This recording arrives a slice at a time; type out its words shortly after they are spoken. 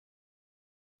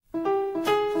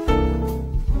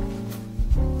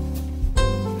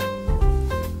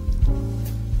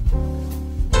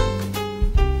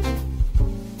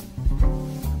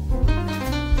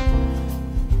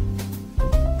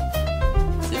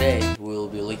Today, we will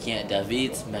be looking at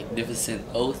David's magnificent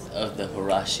Oath of the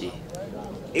Horatii.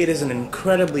 It is an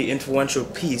incredibly influential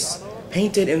piece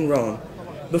painted in Rome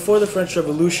before the French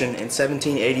Revolution in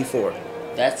 1784.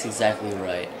 That's exactly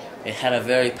right. It had a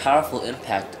very powerful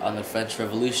impact on the French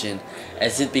Revolution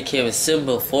as it became a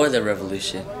symbol for the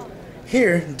revolution.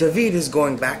 Here, David is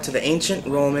going back to the ancient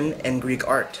Roman and Greek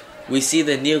art. We see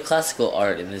the neoclassical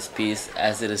art in this piece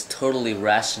as it is totally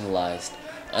rationalized,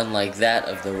 unlike that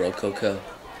of the Rococo.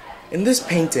 In this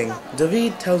painting,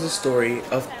 David tells a story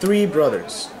of three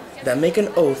brothers that make an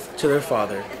oath to their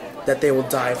father that they will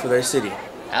die for their city.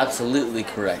 Absolutely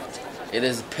correct. It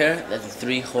is apparent that the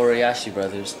three Horatii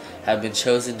brothers have been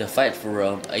chosen to fight for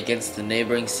Rome against the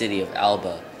neighboring city of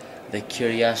Alba, the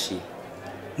Curiaci.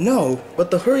 No,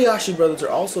 but the Horatii brothers are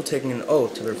also taking an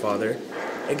oath to their father,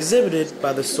 exhibited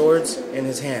by the swords in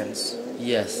his hands.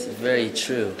 Yes, very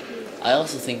true. I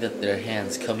also think that their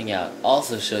hands coming out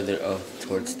also show their oath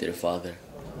towards their father.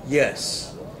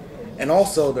 Yes, and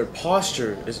also their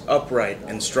posture is upright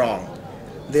and strong.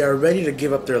 They are ready to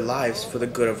give up their lives for the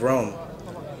good of Rome.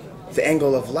 The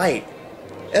angle of light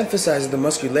emphasizes the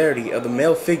muscularity of the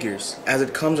male figures as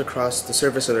it comes across the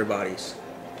surface of their bodies.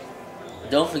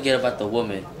 Don't forget about the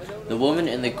women. The women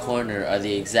in the corner are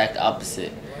the exact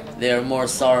opposite. They are more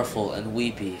sorrowful and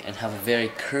weepy and have a very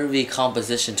curvy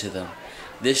composition to them.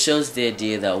 This shows the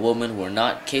idea that women were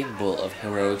not capable of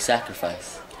heroic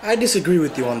sacrifice. I disagree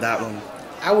with you on that one.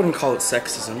 I wouldn't call it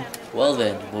sexism. Well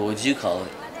then, what would you call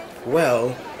it?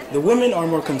 Well, the women are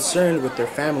more concerned with their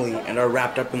family and are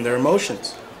wrapped up in their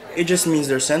emotions. It just means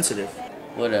they're sensitive.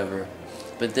 Whatever.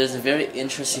 But there's a very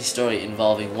interesting story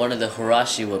involving one of the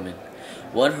Horatii women.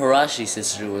 One Horatii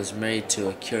sister was married to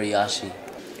a Curiaci.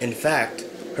 In fact,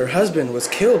 her husband was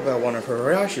killed by one of her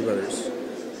Horatii brothers.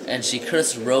 And she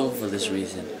cursed Rome for this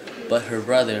reason, but her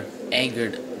brother,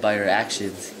 angered by her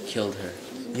actions, killed her.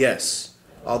 Yes,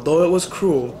 although it was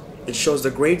cruel, it shows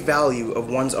the great value of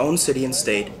one's own city and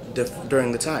state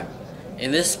during the time.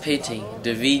 In this painting,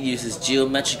 David uses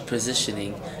geometric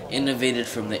positioning innovated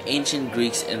from the ancient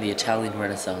Greeks and the Italian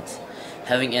Renaissance,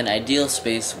 having an ideal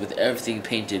space with everything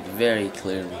painted very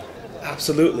clearly.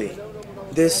 Absolutely.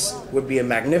 This would be a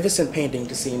magnificent painting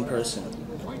to see in person.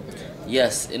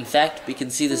 Yes, in fact, we can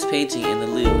see this painting in the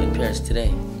Louvre in Paris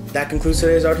today. That concludes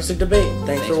today's artistic debate.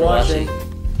 Thanks for watching.